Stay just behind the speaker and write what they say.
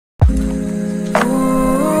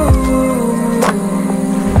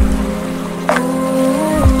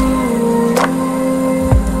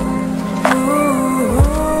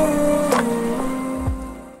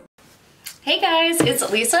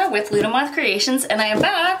with Little Moth Creations, and I am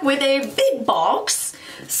back with a big box.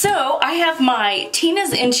 So I have my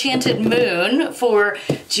Tina's Enchanted Moon for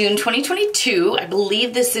June 2022. I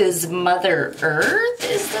believe this is Mother Earth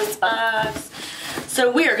is this box.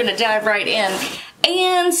 So we are gonna dive right in.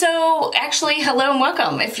 And so actually, hello and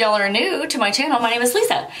welcome. If y'all are new to my channel, my name is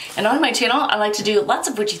Lisa. And on my channel, I like to do lots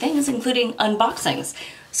of witchy things, including unboxings.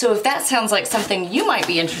 So if that sounds like something you might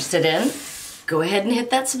be interested in, go ahead and hit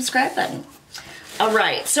that subscribe button. All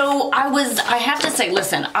right, so I have to say,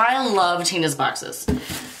 listen, I love Tina's boxes.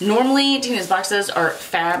 Normally, Tina's boxes are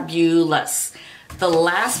fabulous. The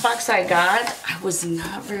last box I got, I was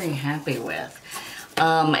not very happy with.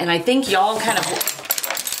 And I think y'all kind of,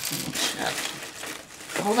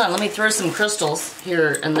 hold on, let me throw some crystals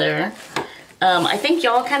here and there. I think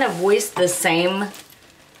y'all kind of voiced the same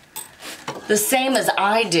as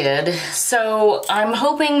I did. So I'm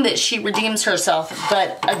hoping that she redeems herself.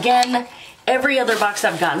 But again, every other box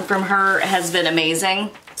I've gotten from her has been amazing.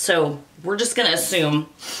 So we're just gonna assume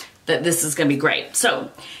that this is gonna be great. So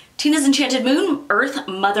Tina's Enchanted Moon Earth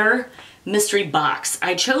Mother Mystery Box.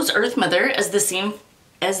 I chose Earth Mother as the theme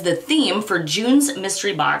for June's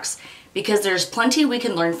mystery box because there's plenty we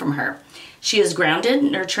can learn from her. She is grounded,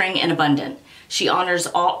 nurturing, and abundant. She honors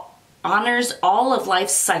all of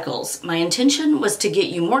life's cycles. My intention was to get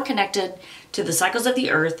you more connected to the cycles of the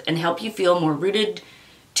earth and help you feel more rooted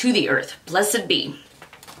to the earth. Blessed be.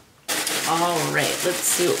 All right, let's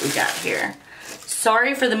see what we got here.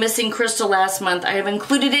 Sorry for the missing crystal last month. I have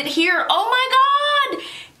included it here. Oh my God,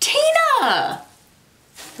 Tina!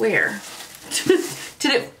 Where?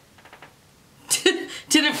 Did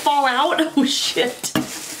it fall out? Oh shit.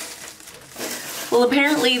 Well,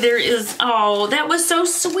 apparently there is, oh, that was so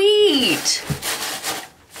sweet.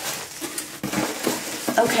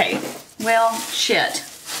 Okay, well, shit.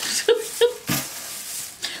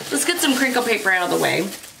 Let's get some crinkle paper out of the way.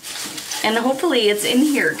 And hopefully it's in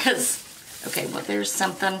here, because, okay, well, there's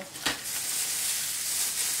something.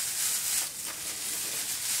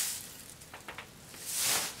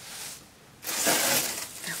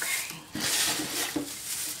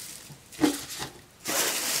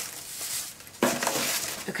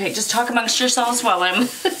 Okay, just talk amongst yourselves while I'm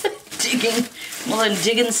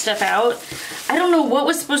digging stuff out. I don't know what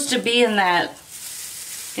was supposed to be in that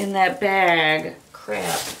bag.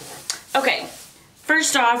 Crap. Okay,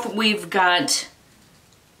 first off, we've got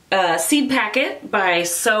a seed packet by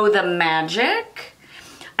Sew the Magic.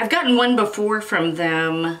 I've gotten one before from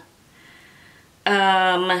them.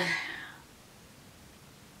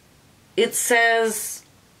 It says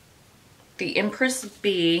the Empress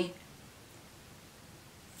Bee,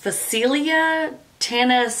 Facilia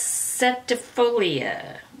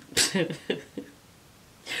tanacetifolia.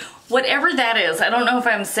 Whatever that is. I don't know if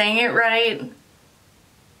I'm saying it right.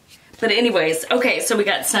 But anyways, okay, so we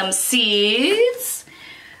got some seeds.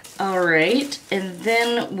 All right, and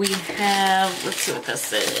then we have, let's see what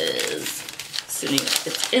this is.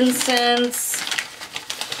 It's incense.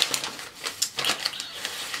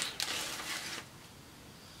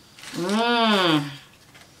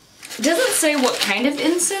 It doesn't say what kind of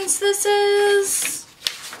incense this is.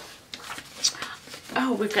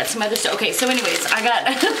 Oh, we've got some other stuff. Okay, so anyways, I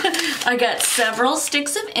got several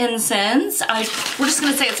sticks of incense. We're just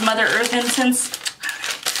gonna say it's Mother Earth incense.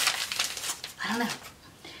 I don't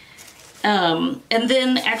know. And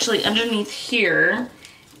then actually underneath here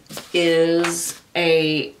is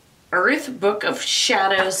a Earth Book of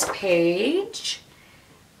Shadows page.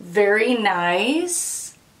 Very nice.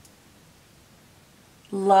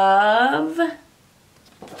 Love.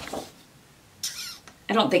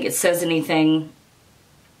 I don't think it says anything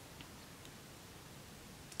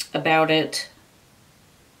about it.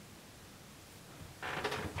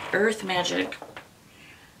 Earth Magic.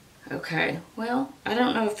 Okay, well, I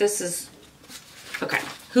don't know if this is, okay,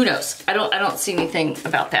 who knows? I don't see anything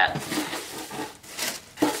about that.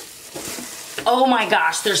 Oh my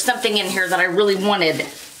gosh, there's something in here that I really wanted.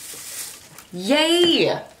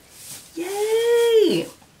 Yay! Yay!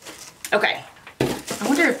 Okay, I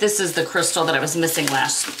wonder if this is the crystal that I was missing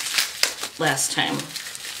last time.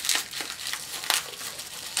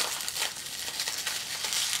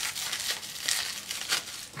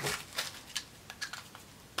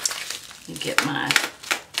 Get my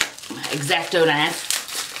X-Acto knife.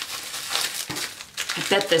 I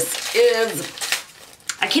bet this is,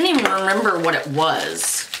 I can't even remember what it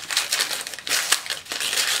was.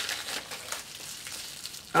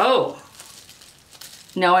 Oh.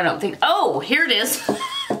 No, I don't think, oh, here it is.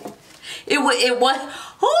 it was,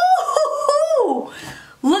 oh,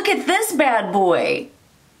 look at this bad boy.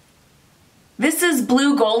 This is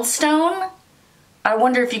blue goldstone. I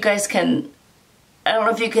wonder if you guys can I don't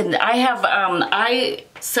know if you can, I have, I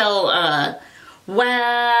sell,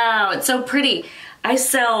 wow, it's so pretty. I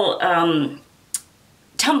sell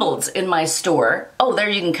tumbleds in my store. Oh, there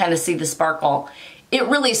you can kind of see the sparkle. It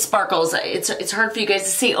really sparkles. It's hard for you guys to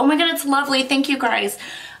see. Oh my God, it's lovely. Thank you guys,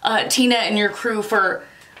 Tina and your crew for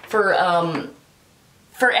adding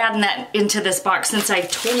that into this box since I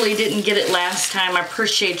totally didn't get it last time. I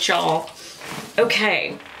appreciate y'all.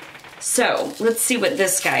 Okay, so let's see what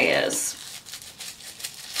this guy is.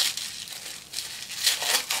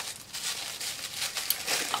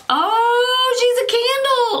 Oh, she's a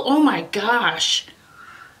candle. Oh my gosh.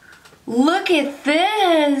 Look at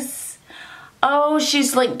this. Oh,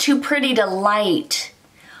 she's like too pretty to light.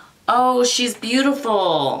 Oh, she's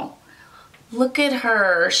beautiful. Look at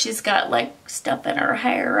her. She's got like stuff in her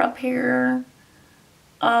hair up here.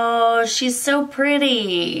 Oh, she's so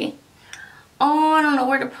pretty. Oh, I don't know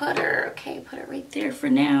where to put her. Okay, put it right there for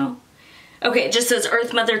now. Okay, it just says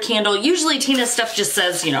Earth Mother Candle. Usually Tina's stuff just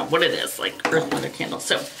says, you know, what it is, like Earth Mother Candle.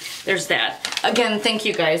 So there's that. Again, thank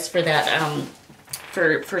you guys for that,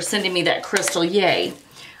 for sending me that crystal. Yay.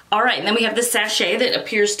 All right, and then we have this sachet that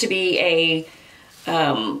appears to be a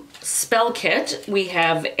spell kit. We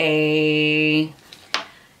have a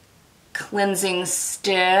cleansing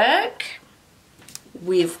stick.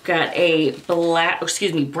 We've got a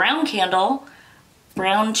brown candle,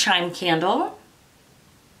 brown chime candle.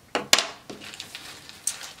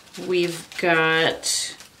 We've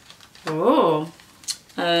got, willow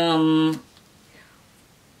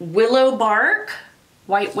bark,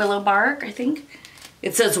 white willow bark, I think.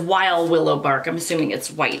 It says wild willow bark. I'm assuming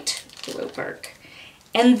it's white willow bark.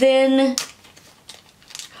 And then,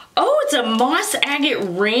 oh, it's a moss agate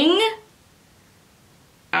ring.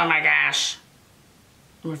 Oh my gosh.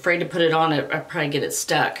 I'm afraid to put it on it. I'll probably get it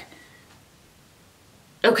stuck.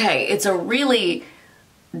 Okay, it's a really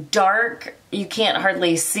dark, you can't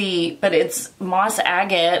hardly see, but it's moss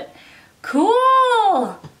agate.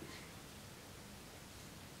 Cool.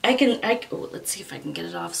 Let's see if I can get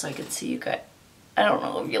it off so I can see you guys. I don't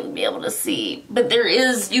know if you'll be able to see, but there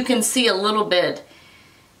is, you can see a little bit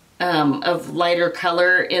of lighter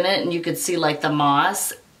color in it, and you could see like the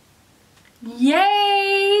moss.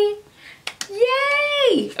 Yay!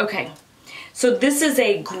 Yay! Okay, so this is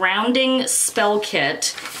a grounding spell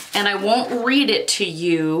kit, and I won't read it to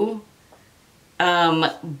you,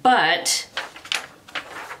 but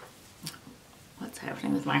what's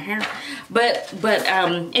happening with my hair? But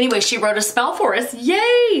anyway, she wrote a spell for us.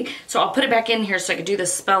 Yay! So I'll put it back in here so I can do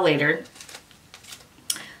this spell later.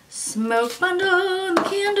 Smoke bundle,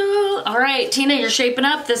 candle. All right, Tina, you're shaping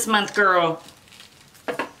up this month, girl.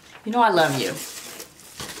 You know I love you.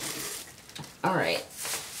 All right.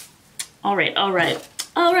 All right, all right.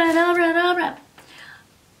 All right, all right, all right.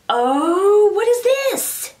 Oh, what is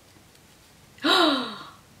this?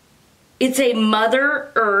 It's a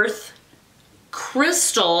Mother Earth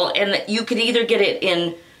crystal, and you could either get it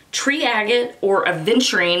in tree agate or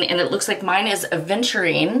aventurine, and it looks like mine is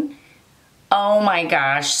aventurine. Oh my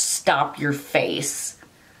gosh, stop your face.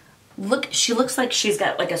 Look, she looks like she's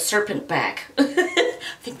got like a serpent back. I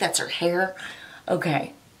think that's her hair.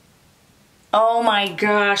 Okay. Oh my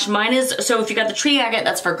gosh, mine is, so if you got the tree agate,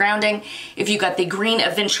 that's for grounding. If you got the green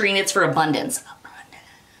aventurine, it's for abundance.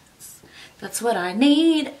 Abundance. That's what I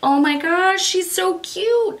need. Oh my gosh, she's so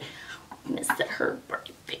cute. I missed her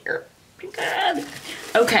right there. God.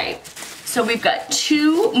 Okay, so we've got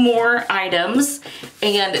 2 more items,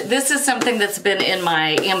 and this is something that's been in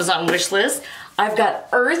my Amazon wish list. I've got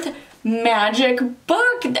Earth Magic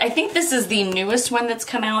Book. I think this is the newest one that's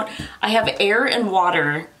come out. I have air and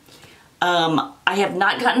water. I have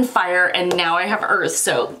not gotten fire, and now I have earth,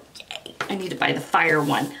 so yay. I need to buy the fire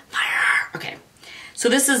one. Fire! Okay. So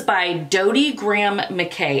this is by Dodie Graham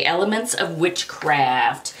McKay, Elements of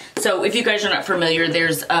Witchcraft. So if you guys are not familiar,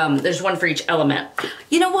 there's one for each element.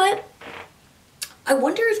 You know what? I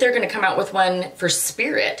wonder if they're going to come out with one for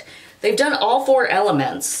spirit. They've done all 4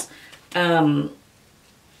 elements. That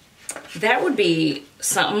would be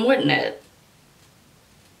something, wouldn't it?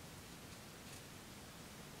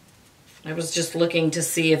 I was just looking to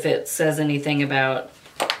see if it says anything about,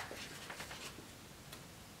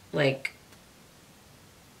 like,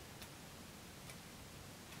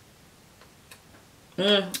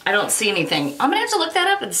 I don't see anything. I'm gonna have to look that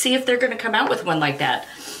up and see if they're gonna come out with one like that.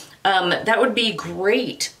 That would be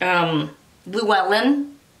great.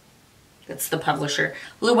 Llewellyn, that's the publisher.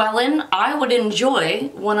 Llewellyn, I would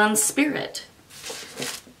enjoy one on spirit.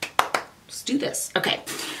 Let's do this. Okay.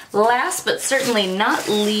 Last but certainly not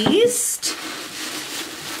least,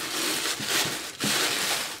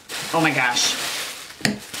 oh my gosh.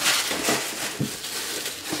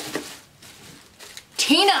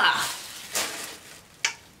 Tina!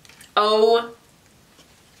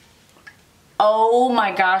 Oh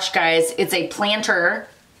my gosh, guys. It's a planter.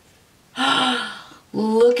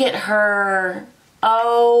 Look at her.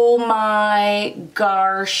 Oh my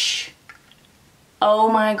gosh. Oh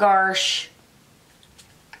my gosh.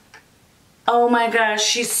 Oh my gosh,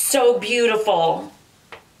 she's so beautiful.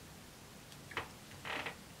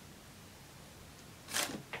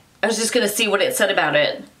 I was just gonna see what it said about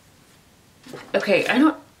it. Okay,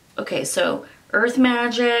 okay, so Earth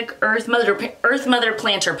Magic, Earth Mother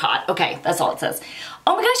Planter Pot. Okay, that's all it says.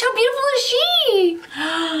 Oh my gosh, how beautiful is she?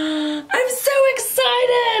 I'm so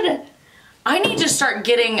excited. I need to start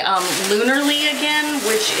getting Lunarly again,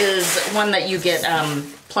 which is one that you get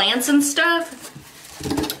plants and stuff.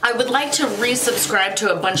 I would like to resubscribe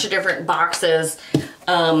to a bunch of different boxes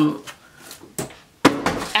as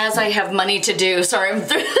I have money to do. Sorry, I'm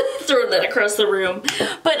throwing that across the room.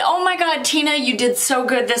 But oh my God, Tina, you did so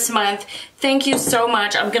good this month. Thank you so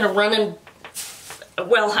much. I'm gonna run and,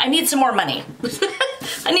 well, I need some more money.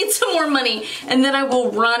 I need some more money, and then I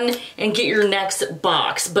will run and get your next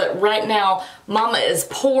box. But right now, Mama is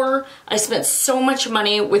poor. I spent so much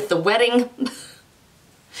money with the wedding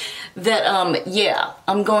that, yeah,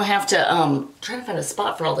 I'm gonna have to, try to find a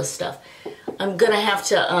spot for all this stuff. I'm gonna have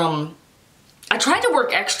to, I tried to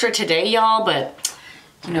work extra today, y'all, but,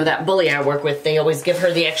 you know, that bully I work with, they always give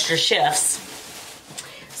her the extra shifts.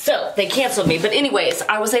 So they canceled me. But anyways,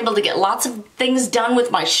 I was able to get lots of things done with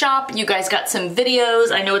my shop. You guys got some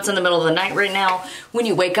videos. I know it's in the middle of the night right now. When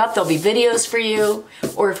you wake up, there'll be videos for you.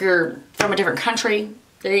 Or if you're from a different country,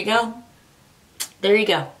 there you go. There you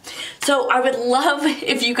go. So I would love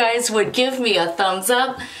if you guys would give me a thumbs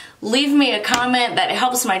up. Leave me a comment. That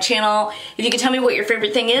helps my channel. If you could tell me what your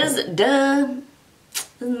favorite thing is, duh,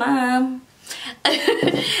 Mom.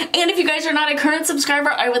 And if you guys are not a current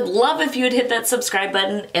subscriber, I would love if you would hit that subscribe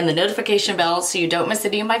button and the notification bell so you don't miss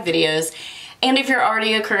any of my videos. And if you're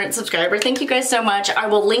already a current subscriber, thank you guys so much. I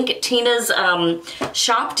will link Tina's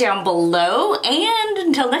shop down below. And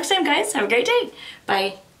until next time, guys, have a great day.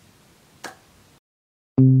 Bye.